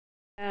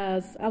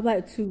As I'd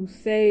like to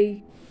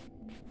say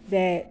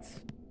that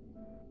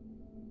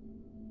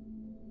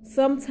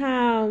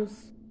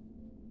sometimes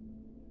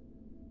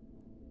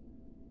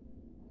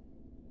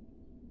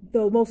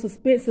the most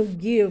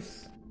expensive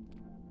gifts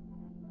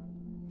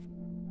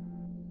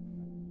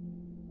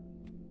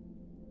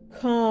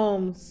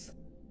comes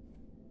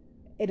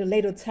at a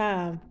later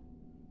time.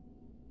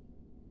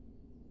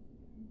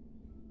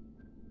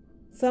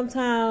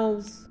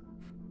 Sometimes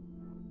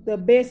the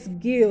best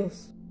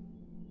gifts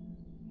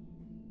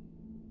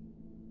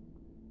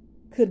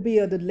could be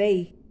a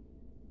delay.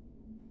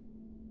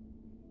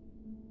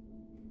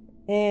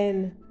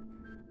 And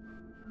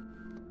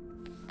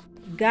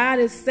God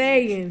is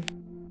saying,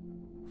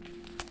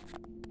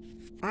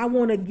 I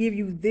want to give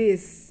you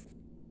this,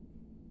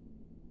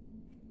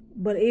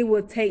 but it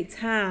will take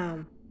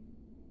time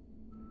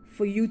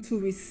for you to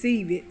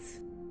receive it.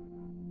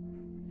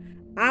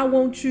 I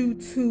want you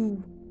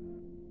to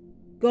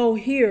go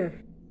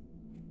here.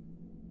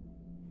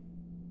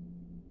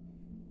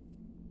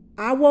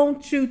 I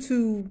want you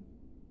to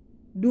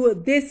do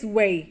it this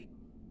way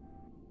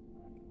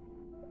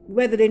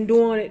rather than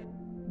doing it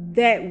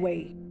that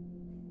way,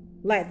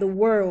 like the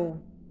world.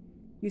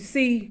 You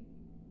see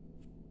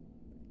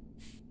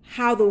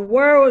how the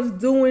world is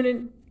doing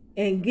it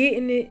and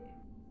getting it.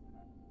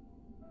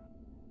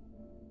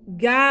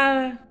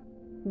 God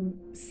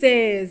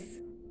says,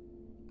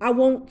 I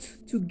want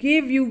to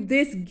give you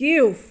this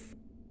gift.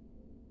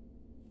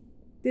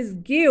 This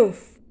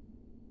gift.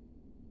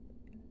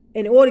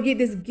 In order to get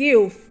this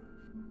gift,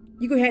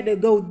 you're going to have to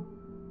go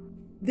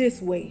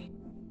this way.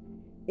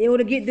 In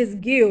order to get this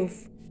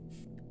gift,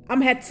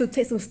 I'm going to have to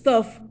take some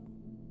stuff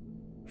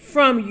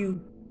from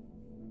you.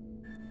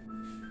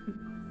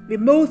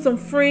 Remove some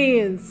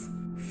friends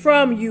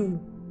from you.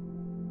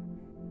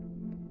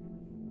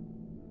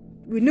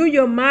 Renew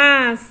your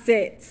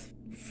mindset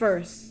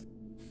first.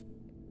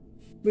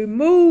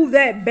 Remove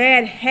that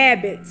bad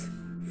habit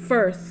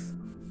first.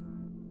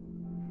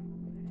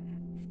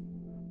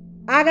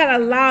 I got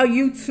to allow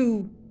you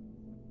to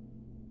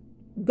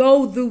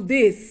go through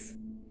this.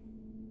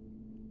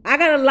 I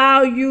got to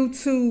allow you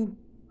to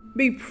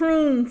be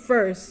pruned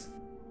first.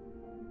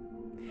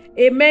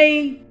 It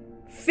may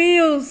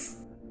feel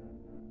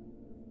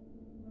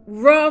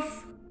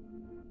rough.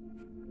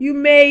 You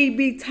may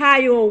be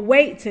tired of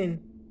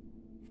waiting.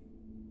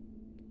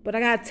 But I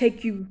got to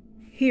take you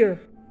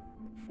here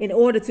in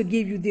order to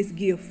give you this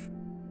gift.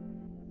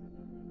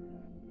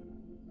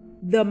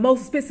 The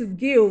most expensive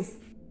gift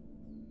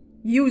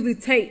usually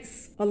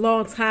takes a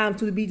long time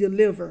to be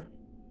delivered.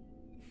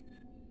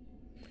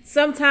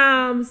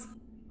 Sometimes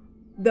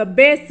the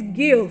best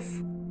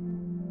gift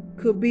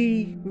could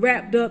be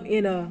wrapped up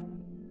in a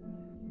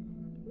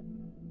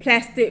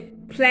plastic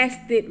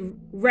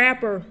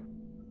wrapper.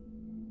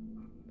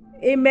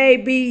 It may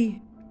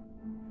be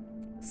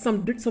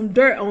some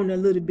dirt on it a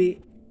little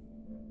bit.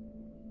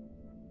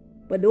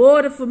 But in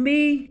order for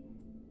me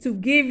to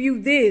give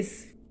you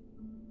this,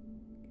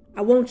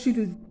 I want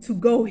you to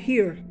go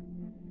here.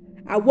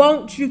 I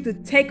want you to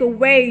take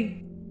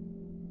away,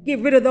 get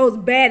rid of those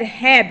bad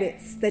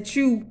habits that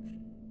you've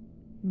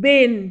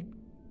been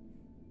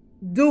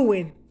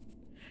doing.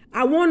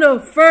 I want to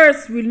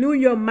first renew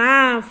your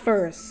mind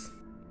first.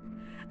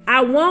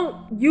 I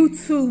want you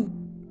to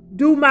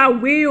do my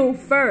will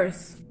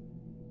first.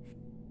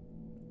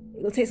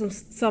 It's going to take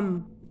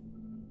some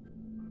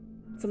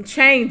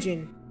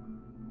changing.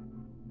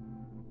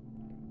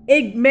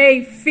 It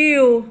may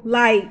feel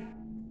like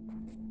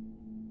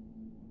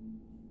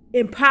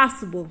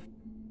impossible.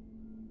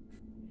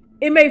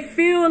 It may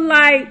feel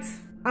like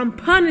I'm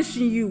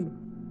punishing you.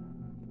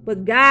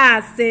 But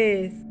God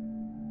says,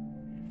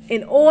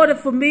 in order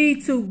for me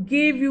to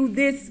give you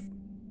this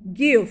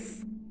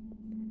gift,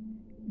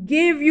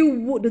 give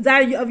you the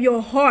desire of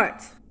your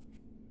heart,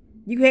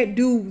 you had to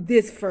do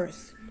this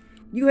first.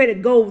 You had to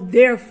go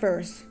there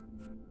first.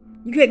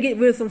 You had to get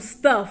rid of some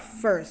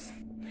stuff first.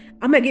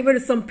 I'm going to get rid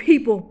of some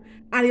people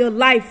out of your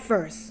life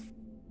first.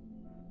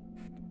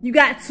 You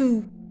got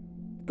to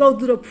go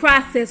through the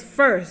process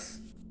first.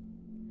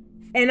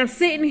 And I'm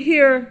sitting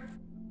here.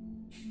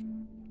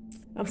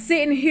 I'm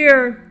saying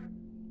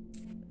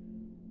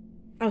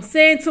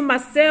to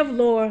myself,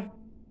 Lord,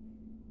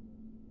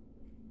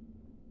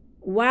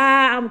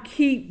 why I'm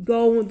keep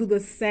going through the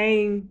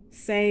same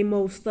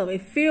old stuff.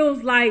 It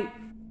feels like,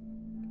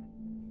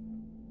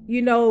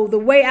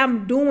 the way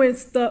I'm doing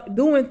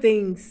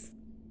things,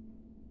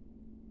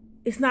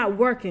 it's not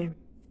working.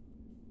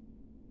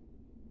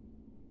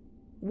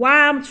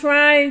 Why I'm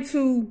trying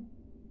to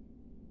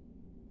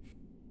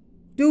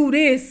do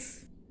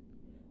this,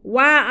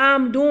 why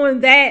I'm doing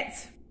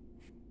that,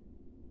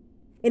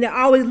 and it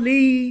always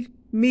leads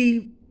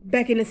me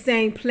back in the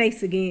same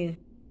place again.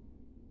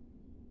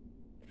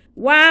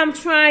 Why I'm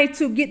trying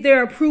to get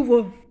their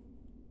approval,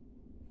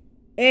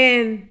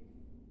 and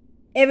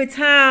every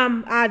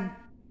time I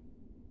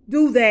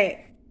do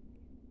that,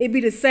 it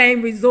be the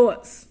same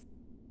results.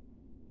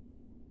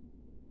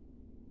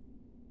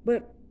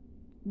 But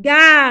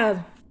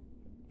God,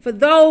 for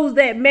those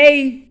that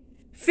may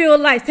feel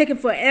like it's taking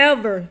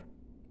forever,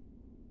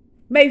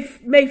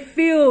 may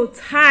feel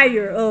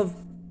tired of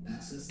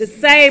the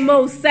same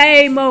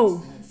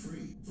old.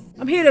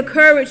 I'm here to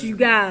encourage you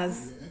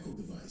guys.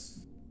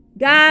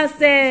 God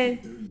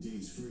said,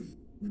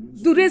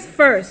 do this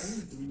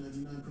first.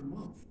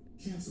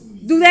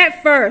 Do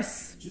that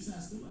first.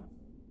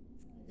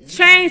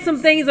 Change some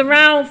things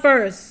around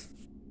first.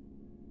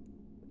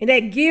 And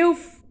that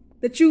gift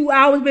that you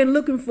always been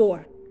looking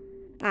for,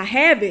 I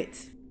have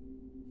it.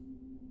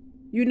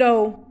 You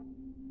know,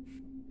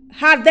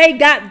 how they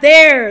got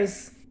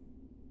theirs,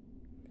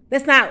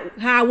 that's not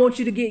how I want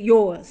you to get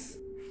yours.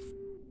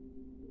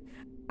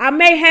 I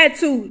may have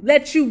to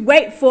let you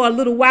wait for a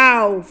little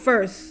while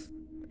first.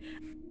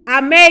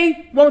 I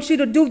may want you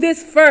to do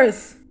this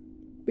first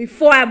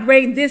before I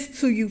bring this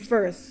to you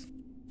first.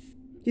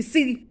 You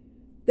see,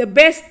 the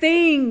best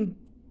thing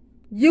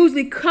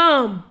usually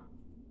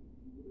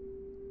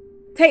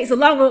takes a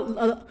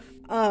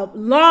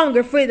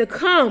longer for it to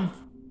come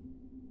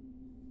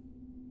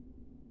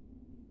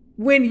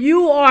when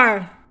you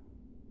are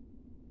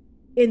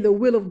in the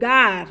will of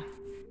God.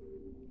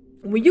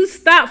 When you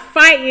stop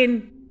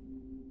fighting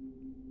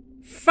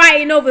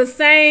over the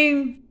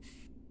same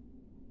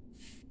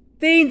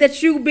thing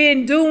that you've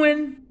been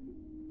doing,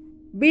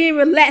 being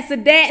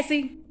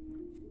relaxadaxy,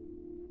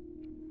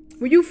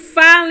 when you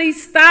finally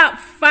stop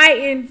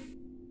fighting,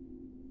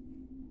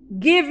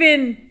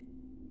 giving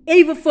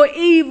evil for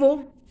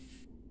evil,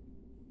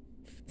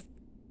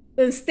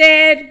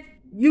 instead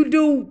you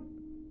do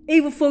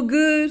evil for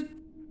good,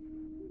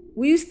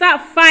 when you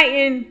stop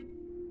fighting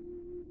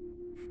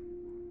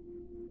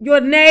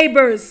your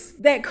neighbors,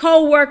 that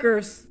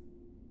co-workers,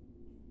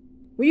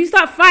 when you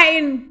stop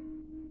fighting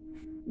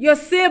your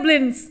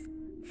siblings,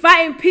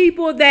 fighting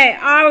people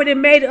that already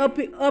made it up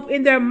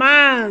in their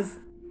minds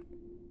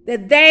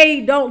that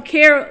they don't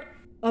care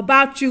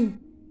about you,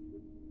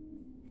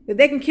 that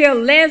they can care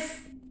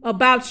less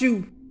about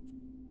you.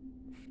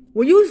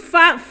 When you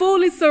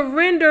fully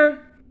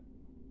surrender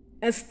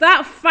and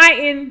stop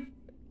fighting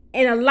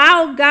and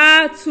allow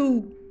God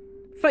to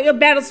fight your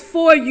battles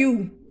for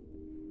you,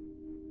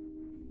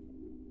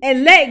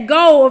 and let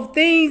go of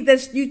things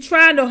that you're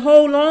trying to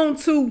hold on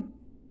to,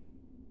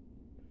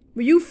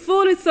 when you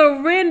fully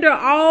surrender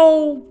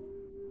all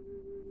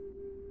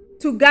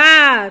to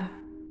God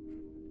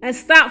and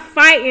stop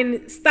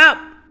fighting, stop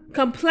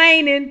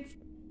complaining,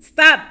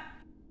 stop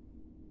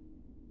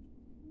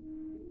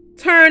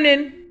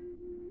turning,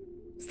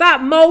 stop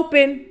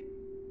moping,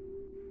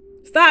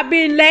 stop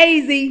being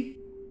lazy,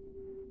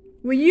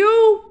 when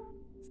you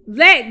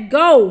let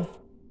go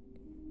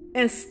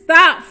and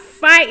stop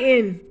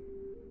fighting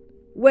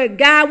where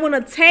God want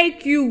to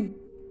take you,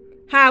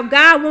 how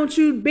God wants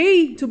you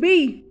to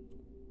be,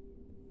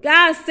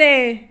 God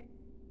said,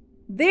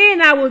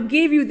 then I will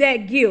give you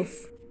that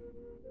gift.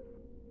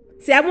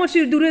 See, I want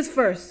you to do this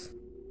first.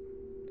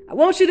 I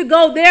want you to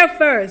go there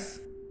first.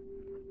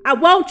 I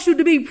want you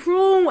to be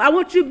pruned. I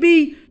want you to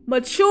be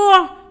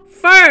mature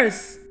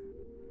first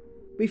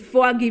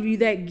before I give you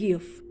that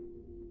gift.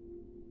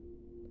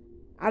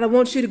 I don't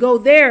want you to go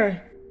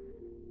there.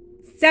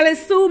 Sally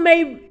Sue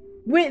may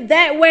went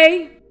that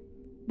way,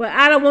 but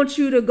I don't want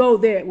you to go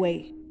that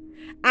way.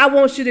 I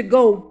want you to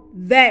go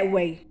that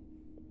way.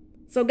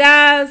 So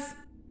guys,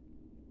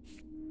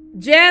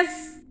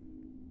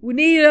 we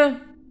need to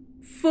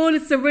fully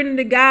surrender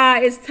to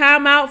God. It's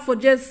time out for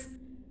just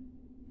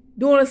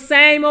doing the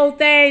same old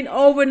thing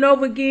over and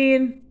over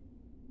again.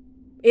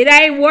 It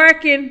ain't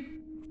working.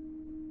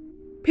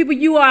 People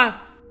you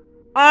are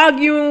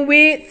arguing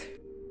with,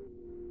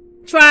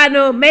 trying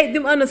to make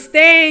them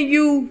understand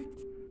you,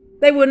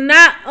 they will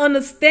not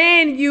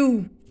understand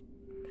you.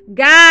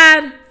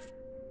 God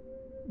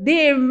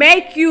didn't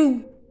make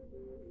you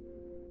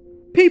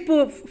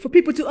for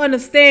people to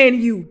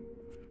understand you.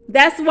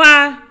 That's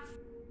why,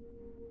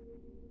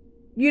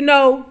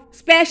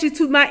 especially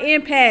to my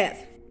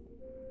empath,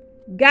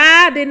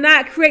 God did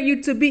not create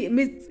you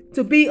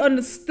to be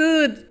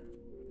understood,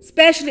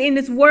 especially in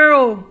this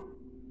world.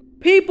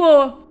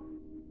 People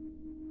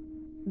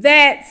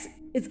that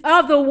is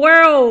of the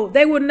world,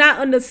 they will not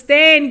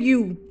understand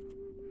you.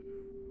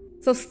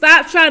 So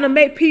stop trying to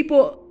make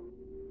people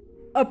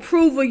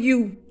approve of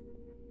you.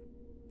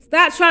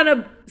 Stop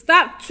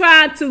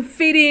trying to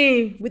fit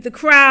in with the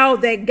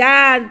crowd that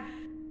God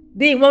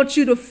didn't want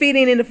you to fit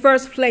in the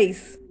first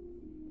place.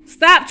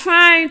 Stop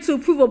trying to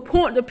prove a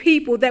point to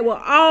people that will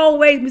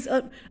always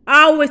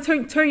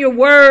turn your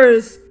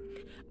words,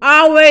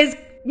 always,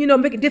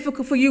 make it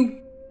difficult for you,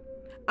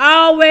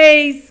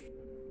 always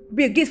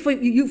be against for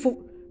you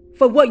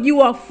for what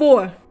you are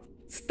for.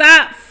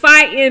 Stop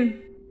fighting.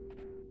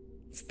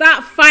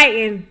 Stop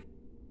fighting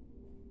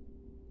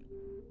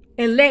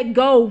and let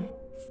go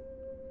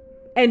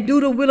and do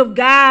the will of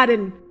God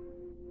and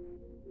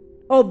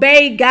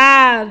obey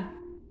God.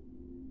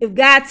 If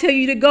God tell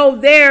you to go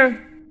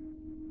there,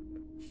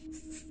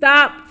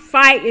 stop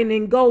fighting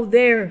and go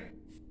there.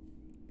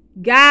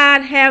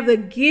 God have the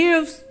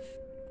gifts.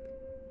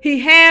 He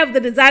have the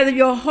desires of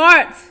your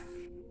heart.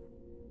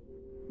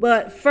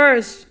 But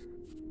first,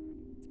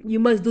 you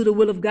must do the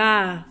will of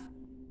God.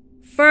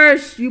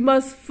 First, you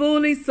must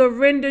fully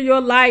surrender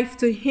your life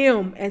to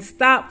Him and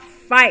stop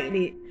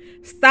fighting it.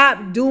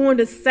 Stop doing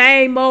the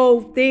same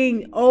old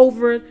thing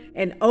over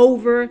and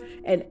over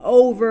and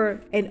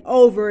over and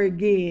over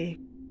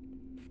again.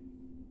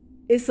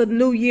 It's a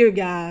new year,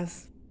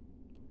 guys.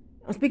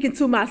 I'm speaking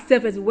to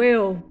myself as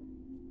well,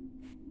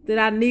 that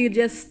I need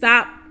to just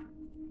stop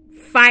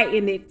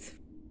fighting it.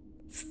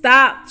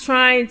 Stop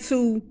trying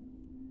to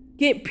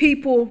get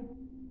people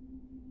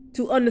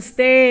to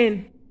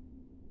understand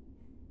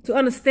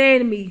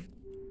me.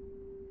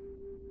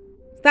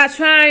 Stop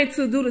trying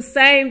to do the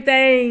same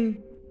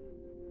thing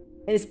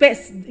and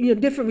expect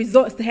different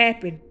results to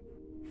happen.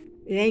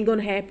 It ain't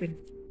gonna happen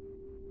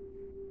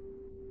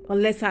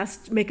unless I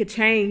make a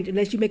change.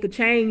 Unless you make a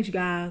change,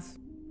 guys.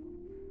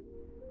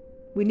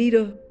 We need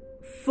to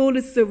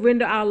fully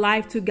surrender our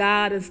life to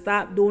God and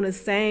stop doing the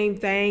same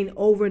thing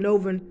over and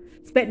over and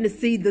expecting to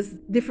see the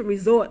different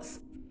results.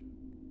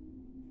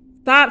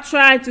 Stop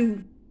trying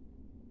to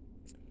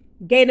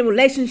gain a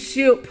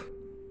relationship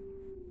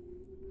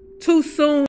too soon